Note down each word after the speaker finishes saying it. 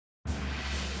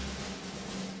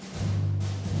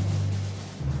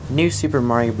New Super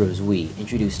Mario Bros. Wii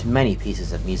introduced many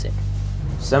pieces of music.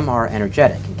 Some are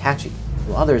energetic and catchy,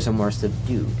 while others are more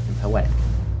subdued and poetic.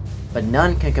 But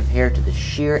none can compare to the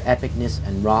sheer epicness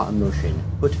and raw emotion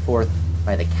put forth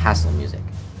by the castle music.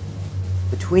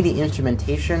 Between the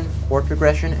instrumentation, chord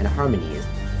progression, and harmonies,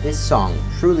 this song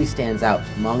truly stands out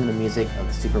among the music of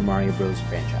the Super Mario Bros.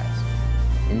 Franchise.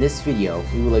 In this video,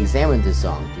 we will examine this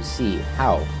song to see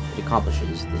how it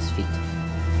accomplishes this feat.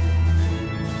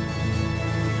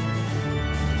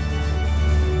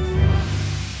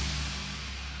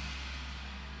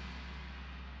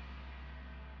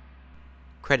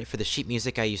 Credit for the sheet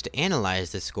music I used to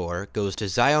analyze this score goes to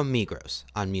Zio Migros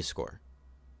on Musescore.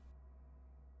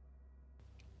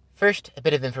 First, a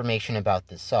bit of information about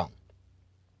this song.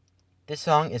 This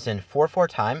song is in 4/4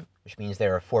 time, which means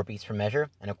there are 4 beats per measure,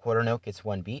 and a quarter note gets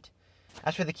 1 beat.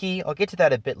 As for the key, I'll get to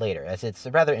that a bit later, as it's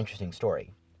a rather interesting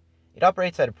story. It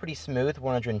operates at a pretty smooth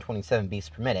 127 beats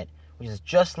per minute, which is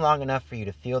just long enough for you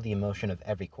to feel the emotion of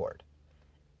every chord.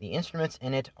 The instruments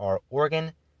in it are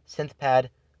organ, synth pad,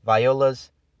 violas,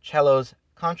 cellos,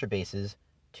 contrabasses,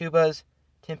 tubas,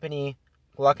 timpani,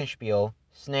 glockenspiel,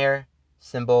 snare,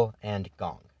 cymbal, and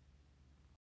gong.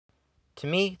 To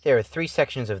me, there are 3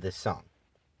 sections of this song.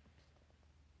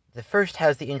 The first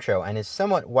has the intro and is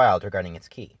somewhat wild regarding its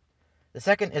key. The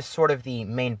second is sort of the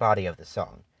main body of the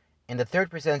song, and the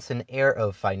third presents an air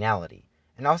of finality,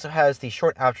 and also has the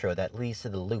short outro that leads to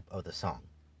the loop of the song.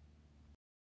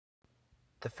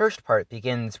 The first part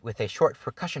begins with a short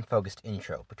percussion-focused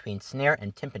intro between snare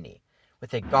and timpani,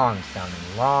 with a gong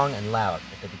sounding long and loud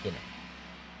at the beginning.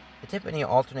 The timpani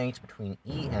alternates between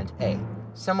E and A,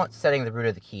 somewhat setting the root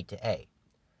of the key to A.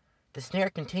 The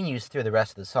snare continues through the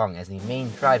rest of the song as the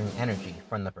main driving energy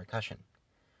from the percussion.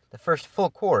 The first full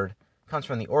chord comes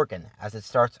from the organ as it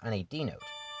starts on a D note,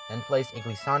 then plays a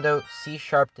glissando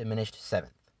C-sharp diminished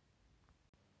 7th.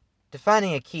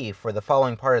 Defining a key for the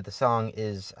following part of the song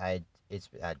is, I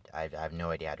have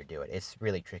no idea how to do it. It's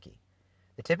really tricky.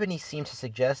 The timpani seems to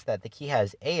suggest that the key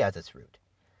has A as its root.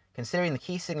 Considering the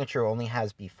key signature only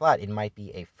has B flat, it might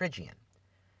be a Phrygian.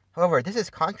 However, this is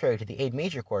contrary to the A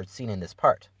major chord seen in this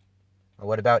part. Well,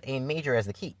 what about A major as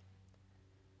the key?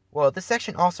 Well, this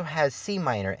section also has C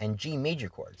minor and G major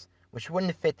chords, which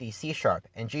wouldn't fit the C sharp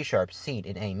and G sharp seen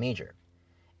in A major.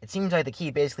 It seems like the key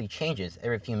basically changes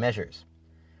every few measures.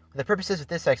 For the purposes of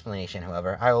this explanation,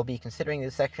 however, I will be considering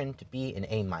this section to be in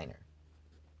A minor.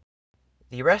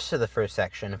 The rest of the first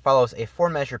section follows a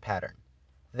 4-measure pattern.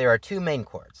 There are 2 main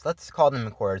chords. Let's call them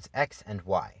chords X and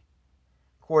Y.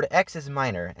 Chord X is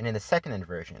minor and in the second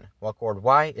inversion, while chord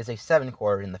Y is a 7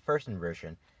 chord in the first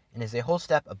inversion and is a whole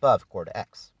step above chord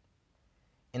X.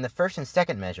 In the first and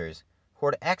second measures,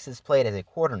 chord X is played as a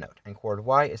quarter note and chord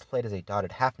Y is played as a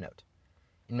dotted half note.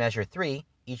 In measure 3,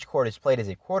 each chord is played as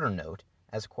a quarter note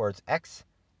as chords X,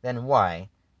 then Y,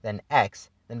 then X,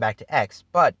 then back to X,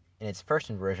 but in its first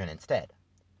inversion instead.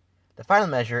 The final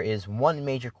measure is 1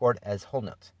 major chord as whole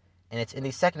notes, and it's in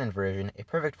the second inversion a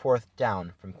perfect fourth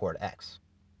down from chord X.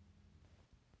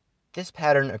 This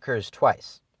pattern occurs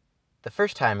twice. The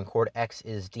first time chord X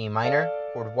is D minor,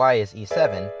 chord Y is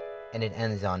E7, and it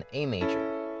ends on A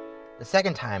major. The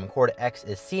second time chord X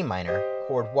is C minor,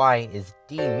 chord Y is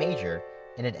D major,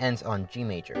 and it ends on G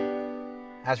major.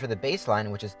 As for the bass line,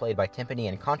 which is played by timpani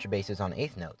and contrabasses on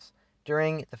 8th notes,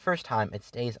 during the first time it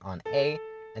stays on A,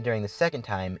 and during the second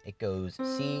time it goes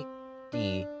C,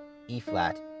 D, E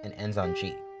flat, and ends on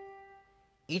G.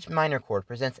 Each minor chord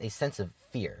presents a sense of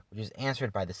fear, which is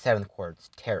answered by the 7th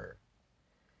chord's terror.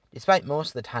 Despite most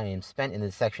of the time spent in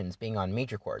these sections being on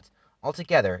major chords,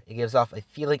 altogether it gives off a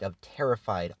feeling of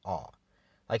terrified awe,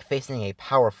 like facing a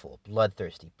powerful,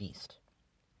 bloodthirsty beast.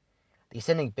 The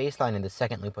ascending bass line in the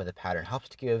second loop of the pattern helps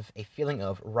to give a feeling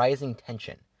of rising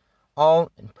tension,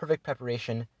 all in perfect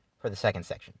preparation for the second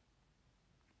section.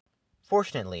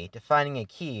 Fortunately, defining a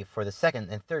key for the second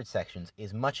and third sections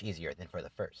is much easier than for the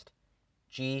first.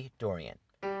 G Dorian.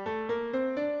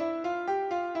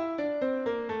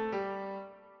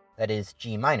 That is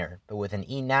G minor, but with an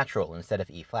E natural instead of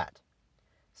E flat.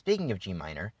 Speaking of G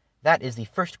minor, that is the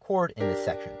first chord in this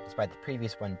section, despite the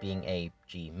previous one being a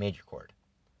G major chord.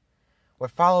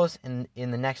 What follows in the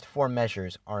next 4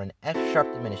 measures are an F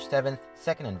sharp diminished 7th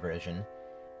second inversion,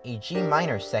 a G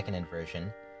minor second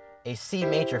inversion, a C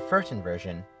major first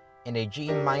inversion, and a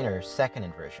G minor second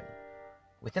inversion.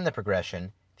 Within the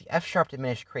progression, the F sharp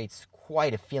diminished creates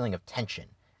quite a feeling of tension,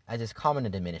 as is common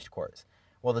in diminished chords,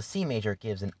 while the C major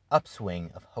gives an upswing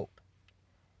of hope.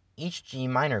 Each G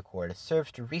minor chord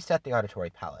serves to reset the auditory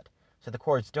palette, so the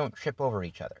chords don't trip over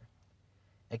each other.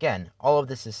 Again, all of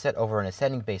this is set over an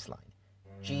ascending bass line.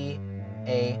 G,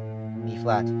 A, B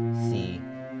flat, C,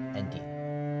 and D.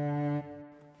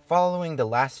 Following the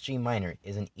last G minor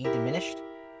is an E diminished,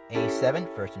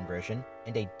 A7 first inversion,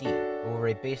 and a D over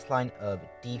a bass line of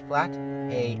D flat,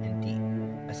 A, and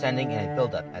D, ascending in a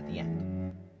build-up at the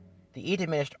end. The E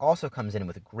diminished also comes in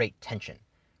with great tension,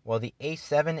 while the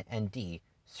A7 and D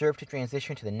serve to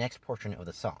transition to the next portion of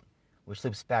the song, which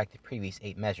loops back the previous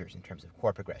 8 measures in terms of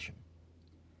chord progression.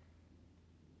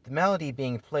 The melody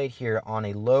being played here on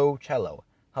a low cello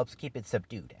helps keep it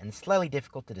subdued and slightly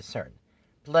difficult to discern,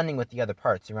 blending with the other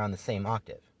parts around the same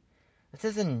octave. This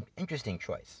is an interesting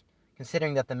choice,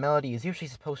 considering that the melody is usually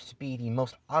supposed to be the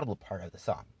most audible part of the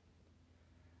song.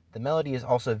 The melody is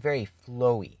also very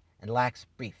flowy and lacks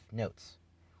brief notes,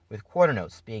 with quarter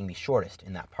notes being the shortest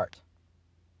in that part.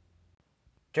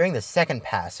 During the second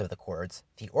pass of the chords,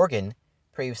 the organ,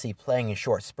 previously playing in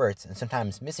short spurts and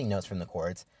sometimes missing notes from the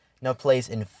chords, now plays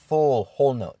in full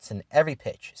whole notes in every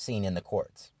pitch seen in the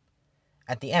chords.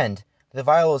 At the end, the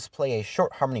violas play a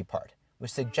short harmony part,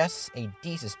 which suggests a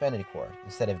D suspended chord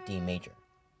instead of D major.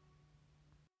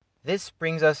 This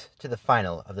brings us to the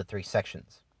final of the 3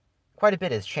 sections. Quite a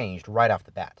bit has changed right off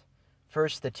the bat.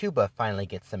 First, the tuba finally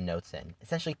gets some notes in,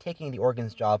 essentially taking the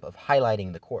organ's job of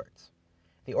highlighting the chords.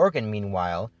 The organ,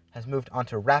 meanwhile, has moved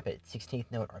onto rapid 16th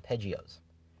note arpeggios.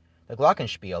 The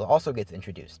glockenspiel also gets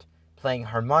introduced, playing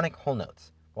harmonic whole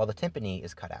notes, while the timpani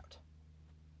is cut out.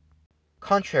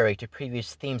 Contrary to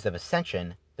previous themes of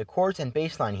ascension, the chords and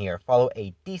bass line here follow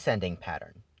a descending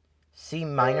pattern. C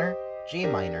minor, G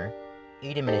minor,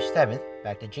 E diminished 7th,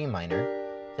 back to G minor,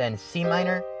 then C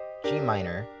minor, G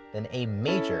minor, then A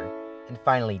major, and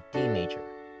finally D major.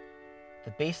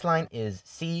 The bass line is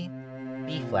C,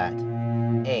 B flat,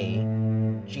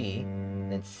 A, G,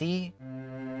 then C,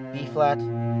 B flat,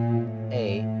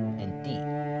 A, and D.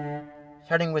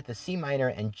 Starting with the C minor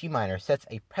and G minor sets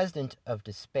a precedent of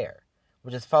despair,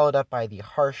 which is followed up by the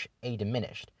harsh A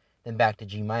diminished, then back to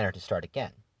G minor to start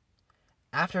again.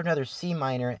 After another C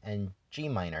minor and G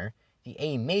minor, the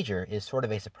A major is sort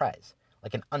of a surprise,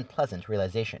 like an unpleasant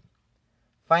realization.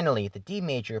 Finally, the D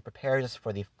major prepares us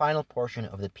for the final portion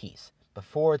of the piece,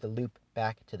 before the loop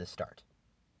back to the start.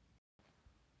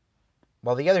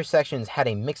 While the other sections had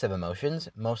a mix of emotions,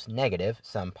 most negative,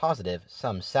 some positive,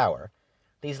 some sour,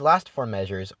 these last 4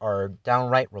 measures are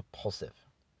downright repulsive.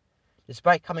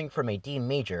 Despite coming from a D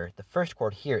major, the first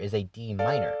chord here is a D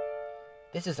minor.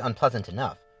 This is unpleasant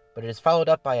enough, but it is followed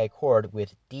up by a chord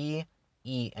with D,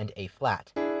 E, and A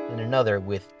flat, and another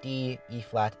with D, E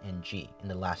flat, and G in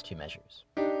the last 2 measures.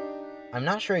 I'm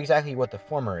not sure exactly what the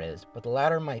former is, but the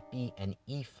latter might be an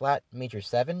E flat major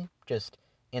 7, just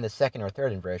in the second or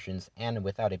third inversions and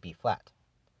without a B flat.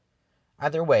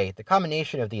 Either way, the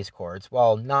combination of these chords,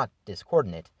 while not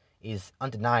discordant, is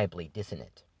undeniably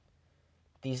dissonant.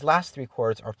 These last 3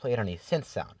 chords are played on a synth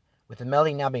sound, with the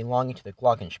melody now belonging to the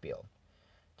glockenspiel.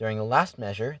 During the last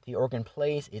measure, the organ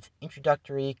plays its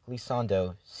introductory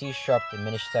glissando C-sharp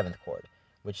diminished 7th chord,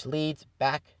 which leads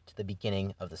back to the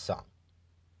beginning of the song.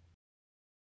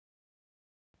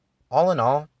 All in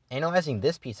all, analyzing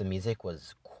this piece of music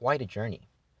was quite a journey.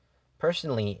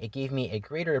 Personally, it gave me a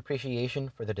greater appreciation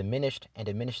for the diminished and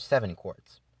diminished 7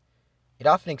 chords. It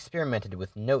often experimented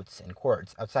with notes and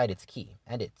chords outside its key,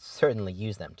 and it certainly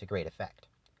used them to great effect.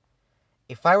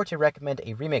 If I were to recommend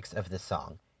a remix of this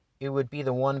song, it would be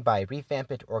the one by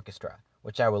Revamp It Orchestra,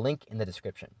 which I will link in the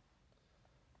description.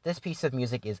 This piece of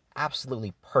music is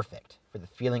absolutely perfect for the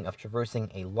feeling of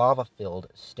traversing a lava-filled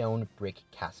stone brick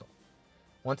castle.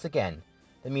 Once again,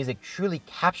 the music truly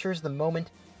captures the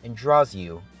moment and draws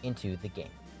you into the game.